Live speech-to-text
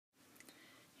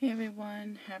Hey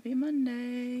everyone, happy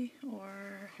Monday,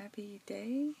 or happy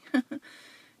day.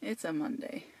 It's a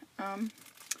Monday.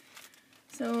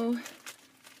 So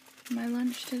my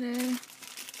lunch today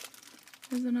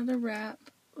was another wrap.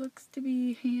 Looks to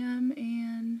be ham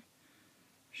and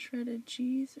shredded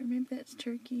cheese, or maybe that's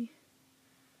turkey.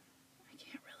 I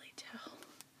can't really tell.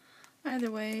 Either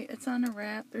way, it's on a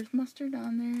wrap. There's mustard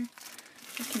on there.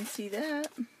 You can see that.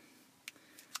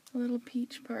 A little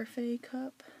peach parfait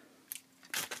cup.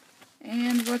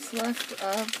 And what's left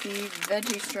of the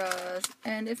veggie straws.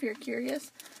 And if you're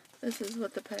curious, this is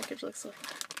what the package looks like.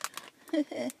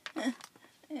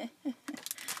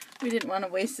 We didn't want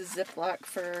to waste a Ziploc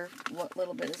for what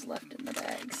little bit is left in the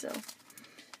bag. So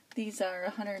these are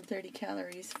 130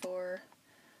 calories for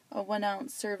a 1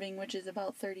 ounce serving, which is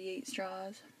about 38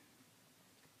 straws.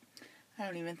 I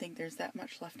don't even think there's that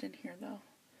much left in here though.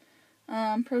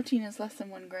 Protein is less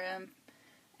than 1 gram.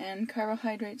 And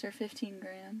carbohydrates are 15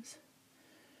 grams.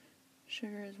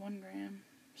 Sugar is 1 gram.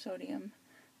 Sodium,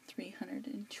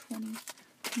 320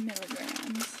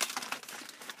 milligrams.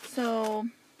 So,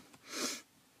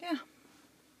 yeah,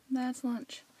 that's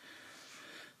lunch.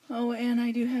 Oh, and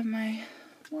I do have my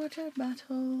water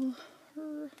bottle.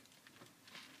 I'm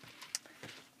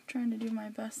trying to do my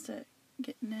best at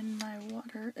getting in my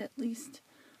water, at least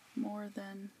more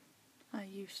than I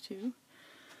used to.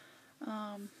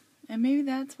 And maybe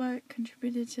that's what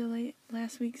contributed to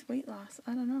last week's weight loss.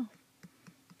 I don't know.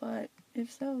 But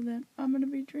if so, then I'm going to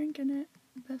be drinking it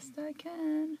best I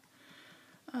can.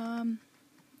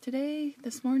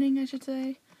 This morning I should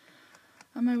say,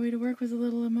 on my way to work was a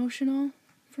little emotional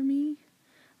for me.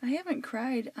 I haven't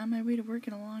cried on my way to work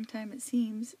in a long time, it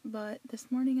seems, but this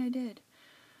morning I did.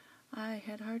 I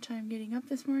had a hard time getting up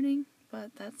this morning,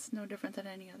 but that's no different than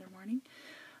any other morning.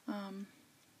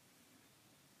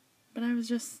 But I was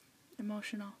just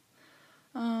emotional.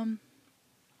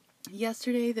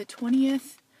 Yesterday, the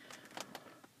 20th,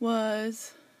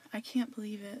 was, I can't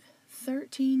believe it,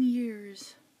 13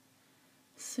 years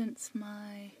since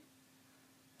my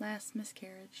last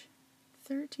miscarriage.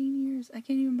 13 years. I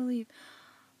can't even believe.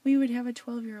 We would have a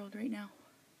 12-year-old right now.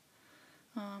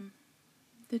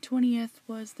 The 20th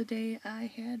was the day I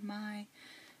had my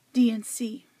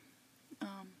D&C.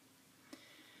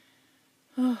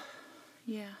 Oh,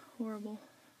 yeah, horrible.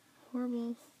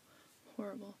 Horrible.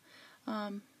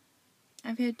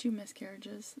 I've had 2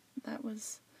 miscarriages.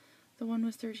 The one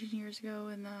was 13 years ago,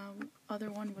 and the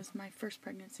other one was my first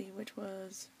pregnancy, which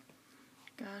was,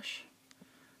 gosh,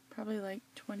 probably like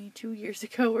 22 years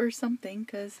ago or something,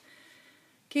 because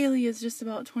Kaylee is just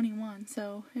about 21,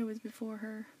 so it was before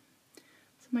her.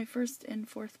 So my first and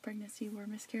fourth pregnancy were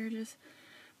miscarriages.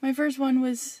 My first one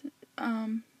was,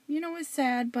 was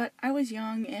sad, but I was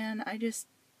young, and I just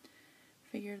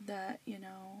figured that,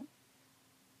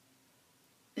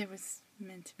 it was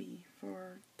meant to be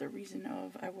for the reason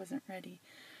of I wasn't ready.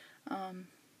 But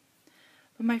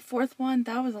my fourth one,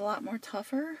 that was a lot more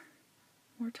tougher.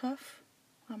 A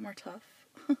lot more tough.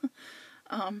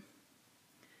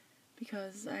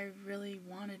 Because I really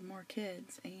wanted more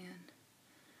kids, and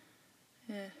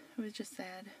it was just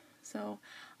sad. So,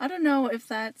 I don't know if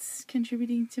that's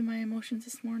contributing to my emotions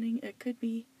this morning. It could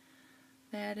be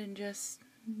that, and just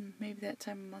maybe that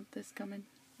time of month is coming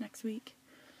next week.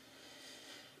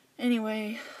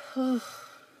 Anyway, I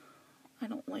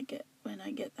don't like it when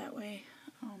I get that way.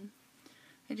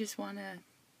 I just want to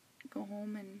go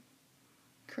home and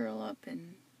curl up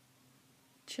and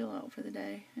chill out for the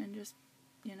day and just,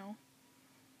 I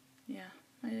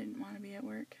didn't want to be at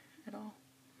work at all.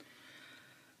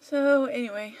 So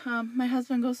anyway, my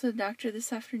husband goes to the doctor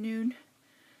this afternoon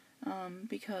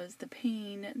because the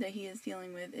pain that he is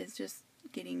dealing with is just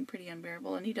getting pretty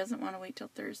unbearable, and he doesn't want to wait till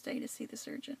Thursday to see the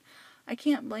surgeon. I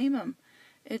can't blame him.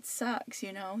 It sucks,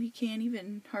 He can't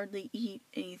even hardly eat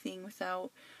anything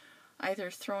without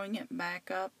either throwing it back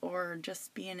up or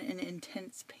just being in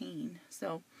intense pain.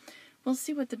 So we'll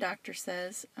see what the doctor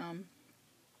says. I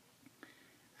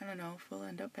don't know if we'll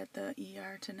end up at the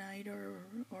ER tonight or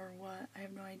what. I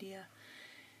have no idea.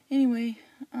 Anyway,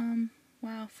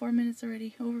 wow, 4 minutes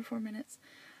already. Over 4 minutes.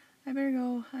 I better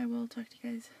go. I will talk to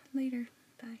you guys later.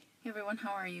 Bye. Hey everyone,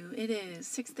 how are you? It is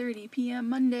 6:30 p.m.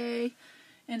 Monday,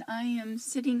 and I am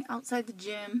sitting outside the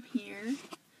gym here,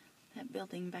 that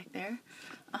building back there.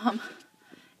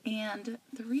 And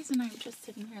the reason I'm just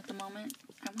sitting here at the moment,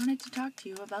 I wanted to talk to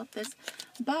you about this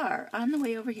bar. On the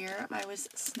way over here, I was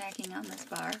snacking on this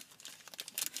bar,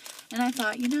 and I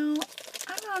thought,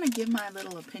 I want to give my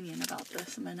little opinion about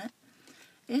this a minute.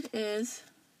 It is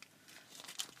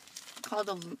called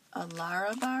a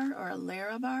Lara bar, or a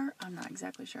Lara bar. I'm not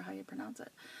exactly sure how you pronounce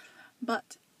it.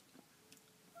 But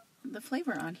the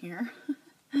flavor on here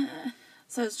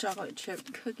says chocolate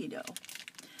chip cookie dough.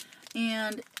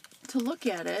 And to look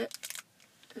at it,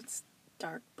 it's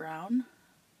dark brown.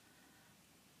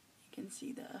 You can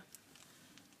see the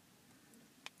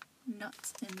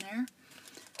nuts in there.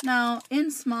 Now,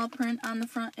 in small print on the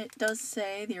front, it does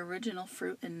say the original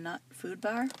fruit and nut food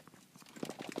bar.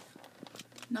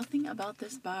 Nothing about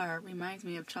this bar reminds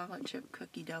me of chocolate chip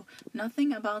cookie dough.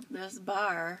 Nothing about this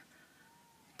bar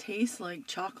tastes like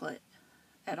chocolate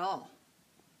at all.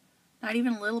 Not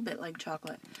even a little bit like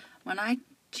chocolate. When I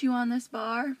chew on this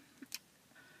bar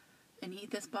and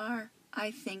eat this bar,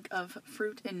 I think of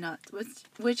fruit and nuts,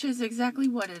 which is exactly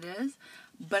what it is.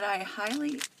 But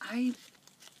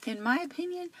in my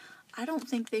opinion, I don't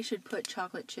think they should put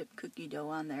chocolate chip cookie dough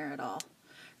on there at all,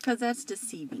 because that's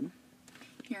deceiving.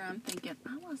 Here I'm thinking,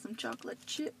 I want some chocolate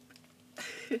chip.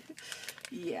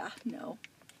 Yeah, no.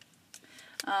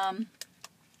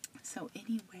 So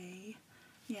anyway,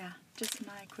 yeah, just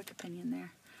my quick opinion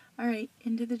there. Alright,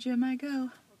 into the gym I go.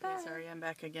 Okay, sorry, I'm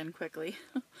back again quickly.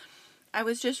 I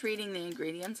was just reading the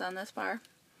ingredients on this bar,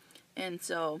 and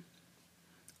so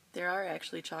there are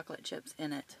actually chocolate chips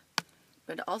in it,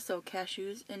 but also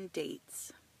cashews and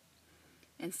dates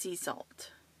and sea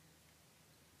salt.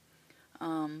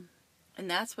 And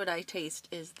that's what I taste,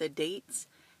 is the dates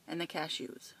and the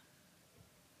cashews.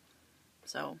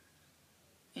 So,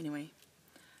 anyway,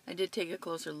 I did take a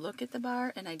closer look at the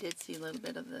bar, and I did see a little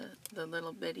bit of the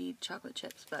little bitty chocolate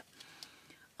chips, but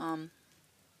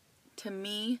to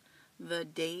me, the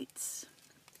dates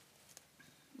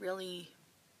really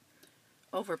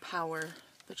overpower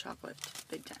the chocolate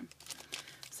big time.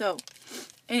 So,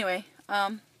 anyway,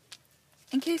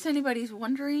 in case anybody's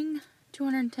wondering,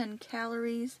 210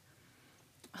 calories,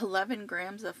 11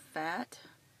 grams of fat,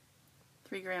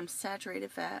 3 grams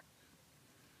saturated fat,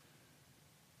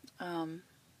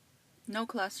 no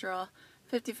cholesterol,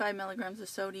 55 milligrams of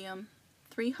sodium,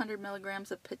 300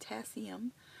 milligrams of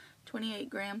potassium, 28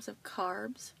 grams of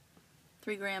carbs,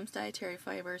 3 grams dietary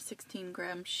fiber, 16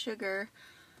 grams sugar,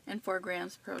 and 4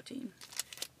 grams protein.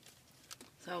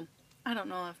 So, I don't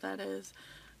know if that is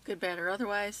good, bad, or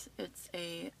otherwise. It's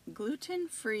a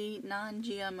gluten-free,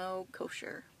 non-GMO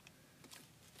kosher,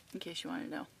 in case you want to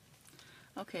know.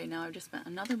 Okay, now I've just spent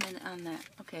another minute on that.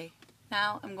 Okay,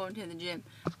 now I'm going to the gym.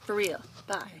 For real.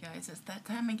 Bye. Okay, guys, it's that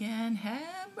time again.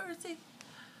 Have mercy.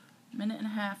 Minute and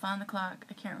a half on the clock.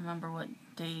 I can't remember what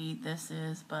day this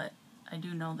is, but I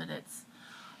do know that it's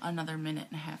another minute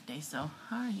and a half day. So,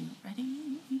 are you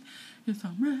ready? Yes,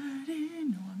 I'm ready.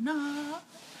 No, I'm not.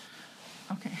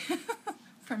 Okay.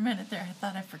 For a minute there, I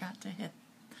thought I forgot to hit.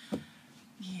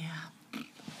 Yeah.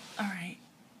 Alright.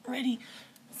 Ready,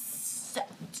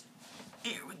 set.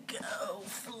 Here we go.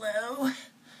 Flow.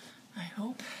 I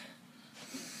hope.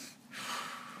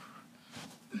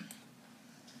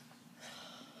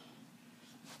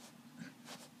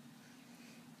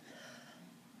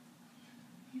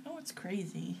 You know what's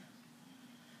crazy?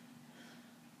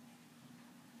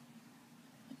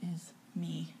 Is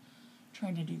me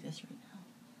trying to do this right now.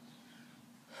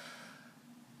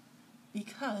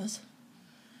 Because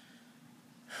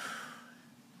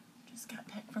just got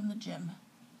back from the gym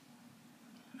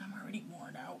and I'm already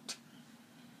worn out.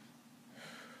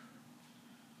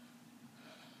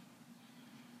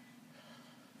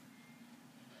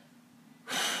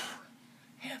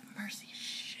 Have mercy,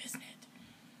 shiznit.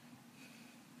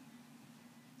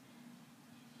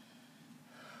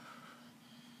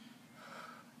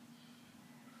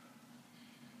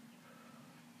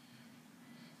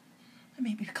 I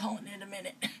may be calling it a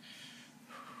minute.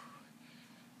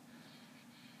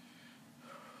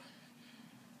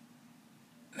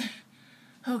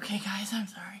 Okay, guys, I'm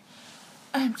sorry.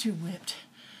 I'm too whipped.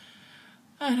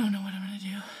 I don't know what I'm going to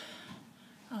do.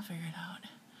 I'll figure it out.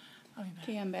 I'll be back.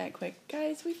 Okay, I'm back quick.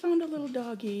 Guys, we found a little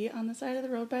doggy on the side of the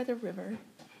road by the river.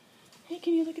 Hey,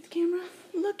 can you look at the camera?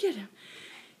 Look at him.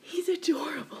 He's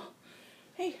adorable.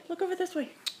 Hey, look over this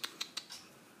way.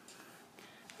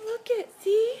 Look it.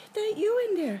 See? That you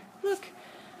in there. Look.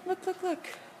 Look, look, look.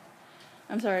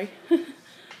 I'm sorry.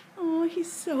 Oh,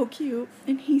 he's so cute.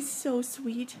 And he's so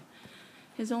sweet.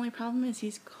 His only problem is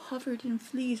he's covered in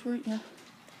fleas, weren't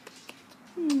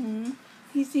you?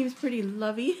 He seems pretty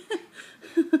lovey.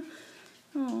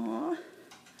 Aww.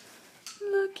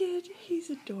 Look at, he's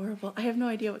adorable. I have no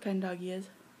idea what kind of dog he is.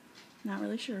 Not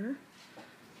really sure.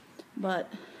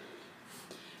 But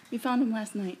we found him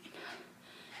last night.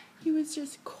 He was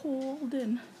just cold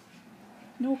and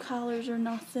no collars or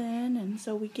nothing. And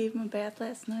so we gave him a bath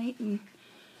last night and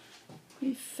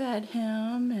we fed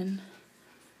him and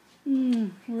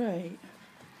right.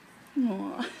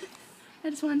 Aww. I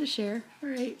just wanted to share. All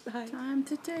right, bye. Time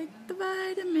to take the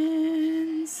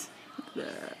vitamins.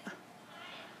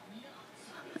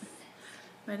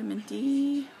 Vitamin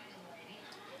D,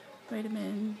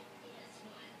 vitamin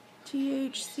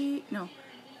THC, no,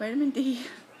 vitamin D,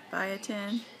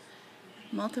 biotin,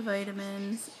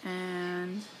 multivitamins,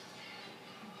 and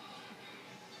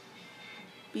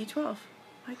B12.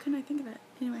 Why couldn't I think of that?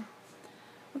 Anyway.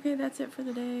 Okay, that's it for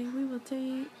the day. We will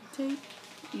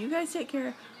you guys take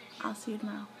care. I'll see you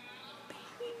tomorrow.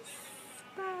 Peace.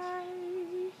 Bye.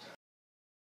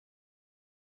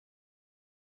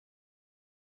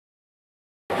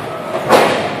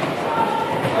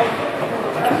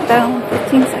 Countdown.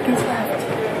 15 seconds left.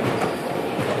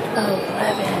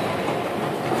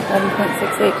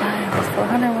 11.68 miles.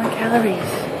 401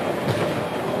 calories.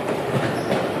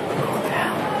 Cool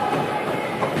down.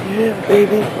 Yeah,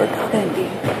 baby. We're cooking,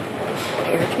 dude.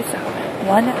 Prepare yourself.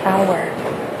 1 hour.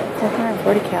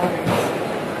 440 calories.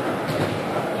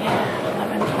 Yeah,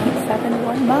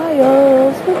 11.71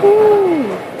 miles. Woohoo!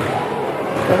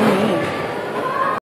 Go me.